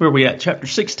 Where are we at? Chapter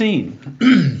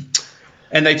 16.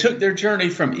 And they took their journey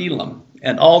from Elam,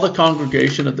 and all the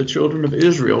congregation of the children of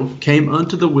Israel came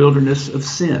unto the wilderness of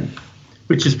Sin,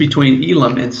 which is between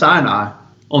Elam and Sinai,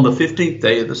 on the 15th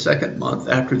day of the second month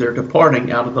after their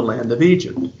departing out of the land of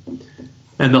Egypt.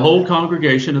 And the whole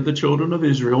congregation of the children of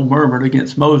Israel murmured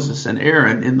against Moses and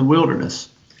Aaron in the wilderness.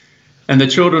 And the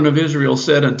children of Israel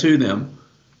said unto them,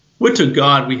 Would to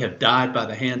God we have died by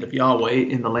the hand of Yahweh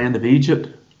in the land of Egypt,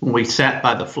 when we sat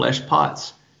by the flesh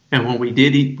pots, and when we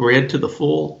did eat bread to the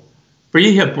full. For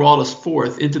ye have brought us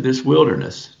forth into this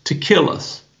wilderness to kill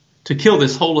us, to kill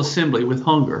this whole assembly with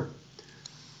hunger.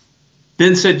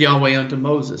 Then said Yahweh unto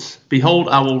Moses, Behold,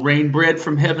 I will rain bread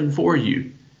from heaven for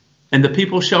you, and the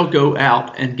people shall go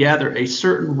out and gather a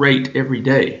certain rate every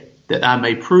day, that I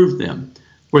may prove them,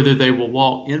 whether they will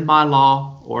walk in my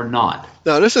law or not.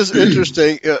 Now, this is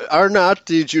interesting. Are not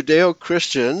the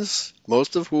Judeo-Christians,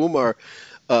 most of whom are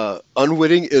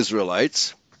unwitting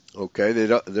Israelites, okay,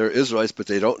 they're Israelites, but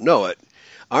they don't know it,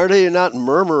 are they not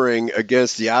murmuring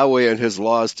against Yahweh and his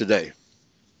laws today?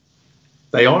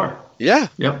 They are. Yeah.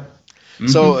 Yep. Mm-hmm.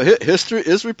 So history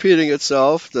is repeating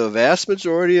itself. The vast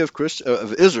majority of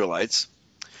Israelites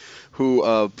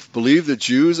who believe the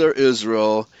Jews are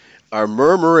Israel are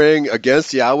murmuring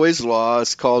against Yahweh's law.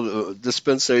 It's called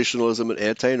dispensationalism and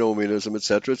antinomianism,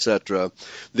 etc., etc.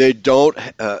 They don't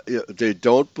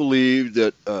believe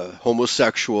that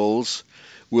homosexuals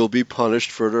will be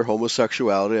punished for their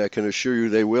homosexuality. I can assure you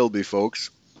they will be, folks.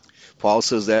 Paul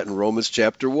says that in Romans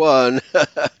chapter 1.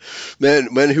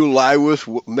 Men who lie with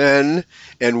men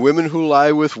and women who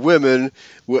lie with women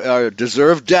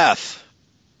deserve death.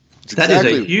 That is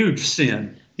a huge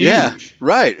sin. Huge. Yeah,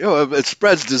 right. It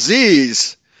spreads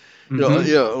disease,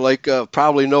 Mm-hmm. like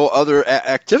probably no other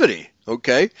activity.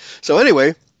 Okay. So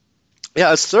anyway,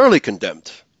 yeah, it's thoroughly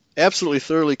condemned. Absolutely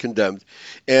thoroughly condemned.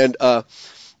 And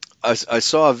I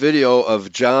saw a video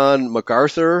of John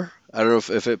MacArthur. I don't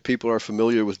know if people are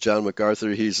familiar with John MacArthur.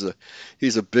 He's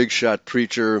a big shot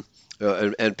preacher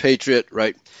and patriot,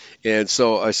 right? And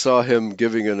so I saw him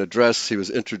giving an address. He was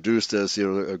introduced as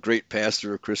a great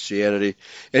pastor of Christianity,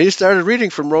 and he started reading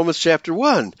from Romans chapter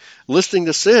 1, listing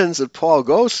the sins that Paul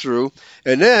goes through.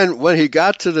 And then when he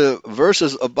got to the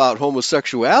verses about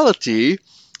homosexuality,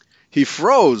 he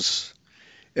froze,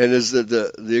 and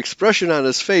the expression on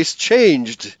his face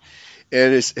changed.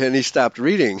 And he stopped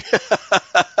reading.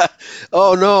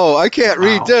 Oh no, I can't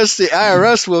read this. The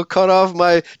IRS will cut off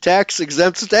my tax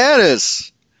exempt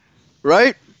status.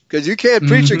 Right? Because you can't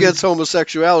preach against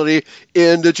homosexuality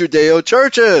in the Judeo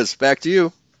churches. Back to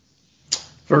you.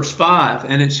 Verse 5,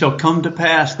 and it shall come to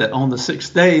pass that on the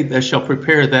 6th day they shall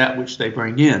prepare that which they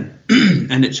bring in,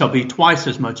 and it shall be twice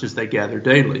as much as they gather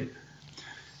daily.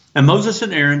 And Moses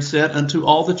and Aaron said unto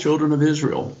all the children of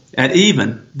Israel, at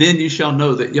even, then ye shall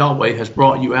know that Yahweh has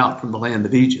brought you out from the land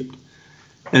of Egypt.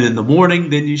 And in the morning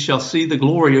then ye shall see the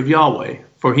glory of Yahweh,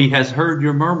 for he has heard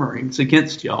your murmurings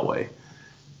against Yahweh.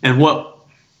 And what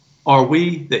are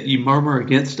we that ye murmur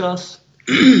against us?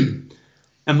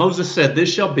 And Moses said,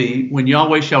 this shall be when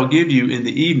Yahweh shall give you in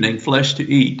the evening flesh to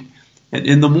eat, and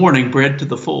in the morning bread to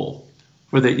the full,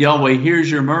 for that Yahweh hears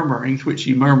your murmurings which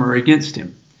ye murmur against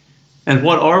him. And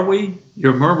what are we?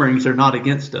 Your murmurings are not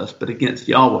against us, but against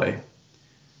Yahweh.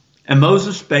 And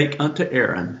Moses spake unto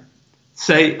Aaron,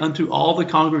 say unto all the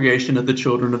congregation of the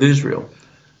children of Israel,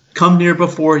 come near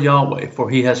before Yahweh, for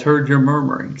he has heard your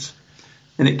murmurings.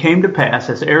 And it came to pass,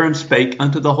 as Aaron spake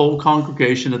unto the whole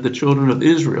congregation of the children of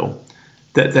Israel,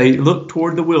 that they looked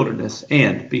toward the wilderness,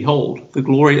 and, behold, the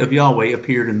glory of Yahweh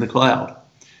appeared in the cloud.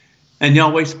 And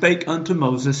Yahweh spake unto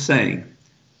Moses, saying,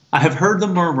 I have heard the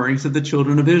murmurings of the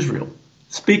children of Israel.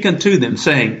 Speak unto them,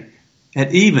 saying,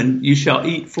 at even you shall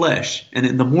eat flesh, and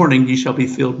in the morning you shall be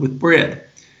filled with bread,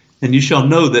 and you shall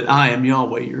know that I am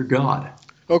Yahweh your God.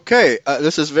 Okay,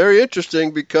 this is very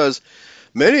interesting because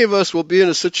many of us will be in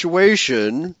a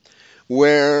situation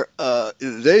where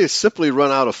they simply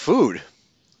run out of food.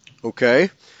 Okay,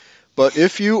 but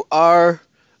if you are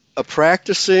a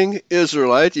practicing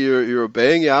Israelite, you're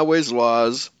obeying Yahweh's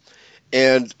laws,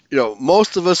 and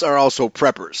most of us are also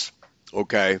preppers.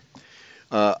 Okay,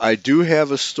 I do have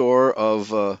a store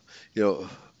of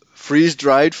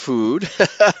freeze-dried food,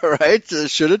 right?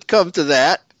 Should it come to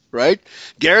that, right?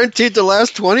 Guaranteed to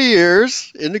last 20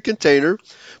 years in the container,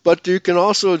 but you can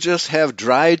also just have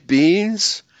dried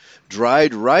beans,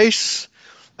 dried rice.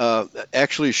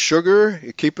 Actually, sugar,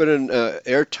 you keep it in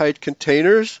airtight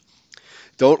containers.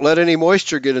 Don't let any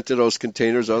moisture get into those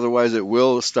containers, otherwise it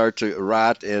will start to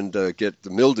rot and get the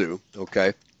mildew,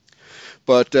 okay?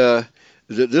 But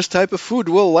this type of food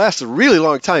will last a really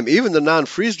long time, even the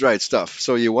non-freeze-dried stuff.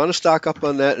 So you want to stock up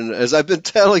on that. And as I've been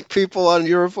telling people on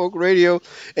Eurofolk Radio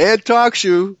and Talk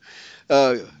Shoe,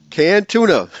 canned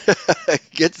tuna.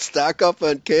 Stock up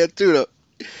on canned tuna.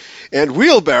 And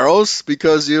wheelbarrows,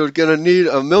 because you're going to need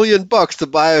 $1 million to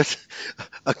buy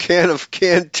a can of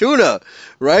canned tuna,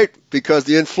 right? Because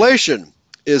the inflation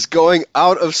is going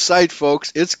out of sight,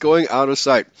 folks. It's going out of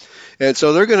sight. And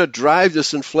so they're going to drive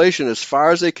this inflation as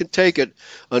far as they can take it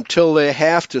until they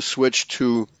have to switch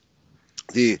to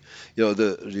the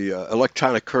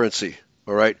electronic currency,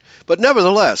 all right? But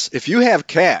nevertheless, if you have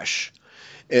cash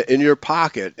in your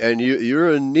pocket and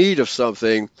you're in need of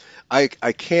something, I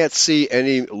can't see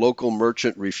any local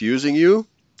merchant refusing you,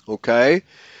 okay?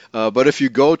 But if you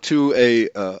go to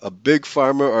a big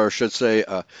pharma, or I should say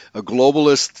a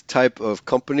globalist type of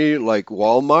company like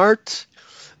Walmart,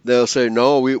 they'll say,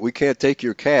 no, we can't take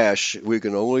your cash. We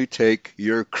can only take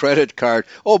your credit card.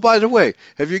 Oh, by the way,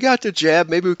 have you got the jab?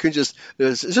 Maybe we can just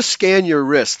scan your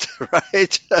wrist,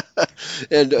 right?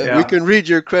 And we can read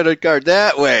your credit card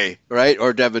that way, right?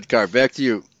 Or debit card. Back to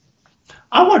you.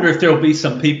 I wonder if there will be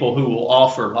some people who will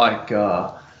offer, like,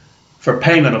 for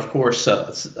payment, of course,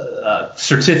 a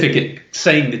certificate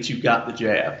saying that you got the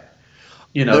jab.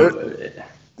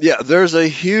 There's a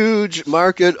huge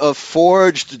market of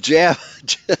forged jab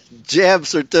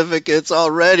certificates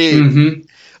already. Mm-hmm.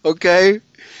 Okay?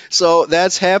 So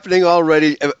that's happening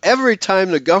already. Every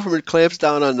time the government clamps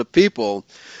down on the people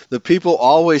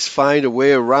always find a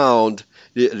way around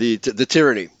the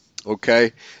tyranny.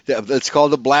 Okay? It's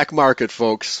called the black market,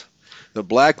 folks. The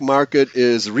black market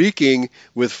is reeking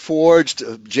with forged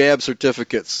jab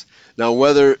certificates. Now,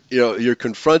 whether you're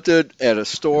confronted at a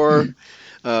store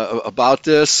about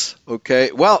this,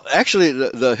 okay? Well, actually,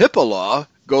 the HIPAA law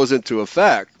goes into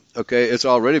effect. Okay, it's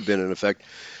already been in effect.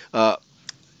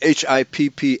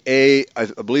 HIPPA, I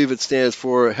believe it stands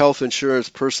for Health Insurance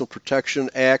Personal Protection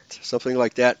Act, something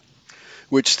like that,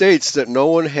 which states that no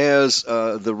one has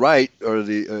the right or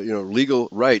the legal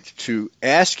right to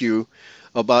ask you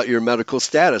about your medical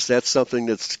status. That's something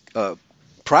that's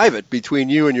private between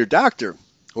you and your doctor.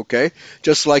 Okay,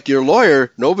 just like your lawyer,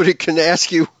 nobody can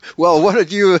ask you, well, what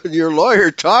did you and your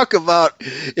lawyer talk about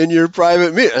in your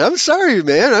private meeting? I'm sorry,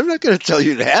 man, I'm not going to tell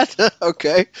you that.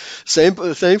 Okay, same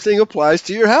thing applies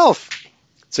to your health.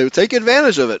 So take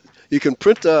advantage of it. You can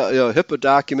print a HIPAA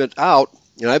document out,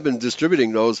 and I've been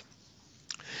distributing those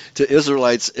to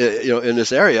Israelites, in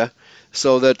this area,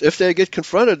 so that if they get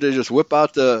confronted, they just whip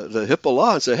out the HIPAA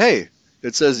law and say, hey,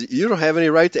 it says you don't have any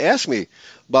right to ask me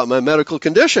about my medical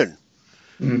condition.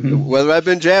 whether I've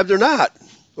been jabbed or not.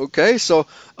 Okay, so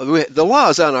the law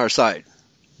is on our side,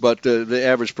 but the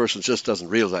average person just doesn't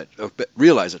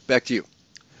realize it. Back to you.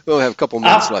 We'll have a couple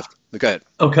minutes left. Go ahead.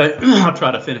 Okay, I'll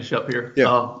try to finish up here.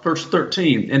 Yeah. Verse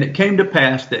 13, and it came to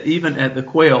pass that even the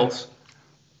quails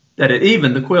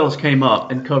came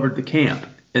up and covered the camp,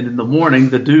 and in the morning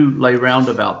the dew lay round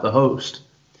about the host.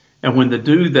 And when the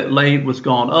dew that lay was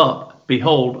gone up,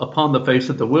 behold, upon the face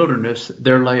of the wilderness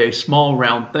there lay a small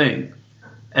round thing,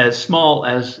 as small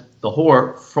as the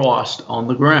hoar frost on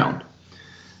the ground.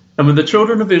 And when the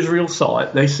children of Israel saw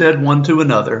it, they said one to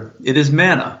another, It is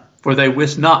manna, for they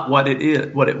wist not what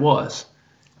it was.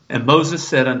 And Moses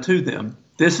said unto them,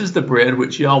 This is the bread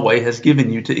which Yahweh has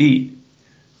given you to eat.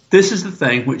 This is the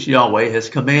thing which Yahweh has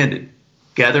commanded.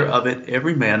 Gather of it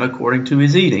every man according to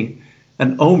his eating,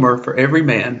 an omer for every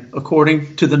man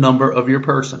according to the number of your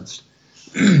persons.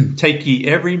 Take ye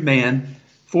every man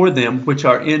for them which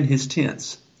are in his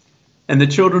tents. And the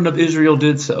children of Israel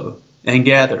did so, and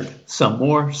gathered, some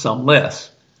more, some less.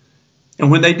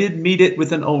 And when they did meet it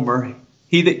with an omer,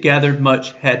 he that gathered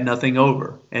much had nothing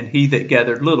over, and he that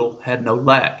gathered little had no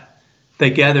lack.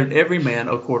 They gathered every man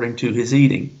according to his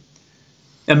eating.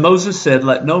 And Moses said,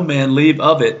 Let no man leave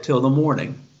of it till the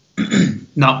morning.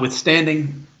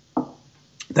 Notwithstanding,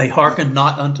 they hearkened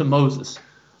not unto Moses,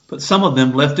 but some of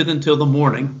them left it until the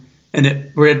morning, and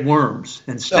it bred worms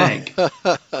and stank.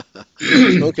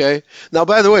 Okay. Now,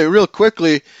 by the way, real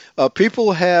quickly,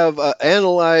 people have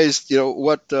analyzed,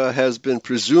 what has been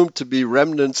presumed to be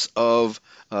remnants of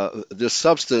this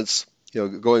substance,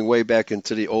 going way back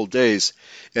into the old days,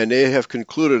 and they have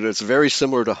concluded it's very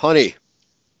similar to honey.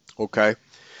 Okay.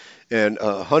 And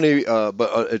honey,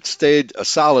 but it stayed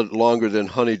solid longer than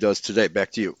honey does today.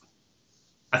 Back to you.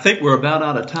 I think we're about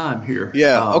out of time here.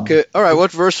 Yeah. Okay. All right.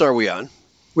 What verse are we on?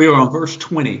 We are on verse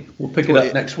 20. We'll pick it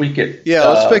up next week.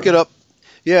 Let's pick it up.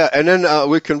 Yeah, and then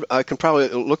I can probably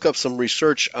look up some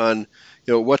research on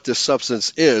what this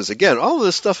substance is. Again, all of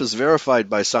this stuff is verified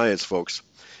by science, folks,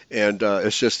 and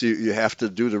it's just you have to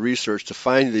do the research to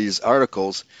find these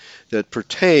articles that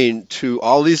pertain to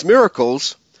all these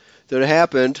miracles that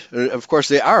happened. And of course,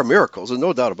 they are miracles, and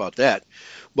no doubt about that.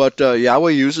 But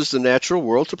Yahweh uses the natural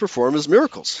world to perform His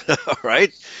miracles. All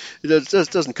right, it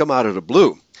just doesn't come out of the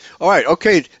blue. All right,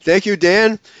 okay. Thank you,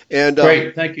 Dan. And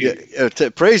great, thank you.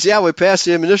 Praise Yahweh, pass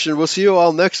the ammunition. We'll see you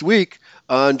all next week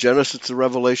on Genesis to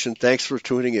Revelation. Thanks for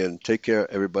tuning in. Take care,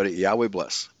 everybody. Yahweh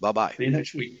bless. Bye-bye. See you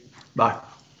next week. Bye.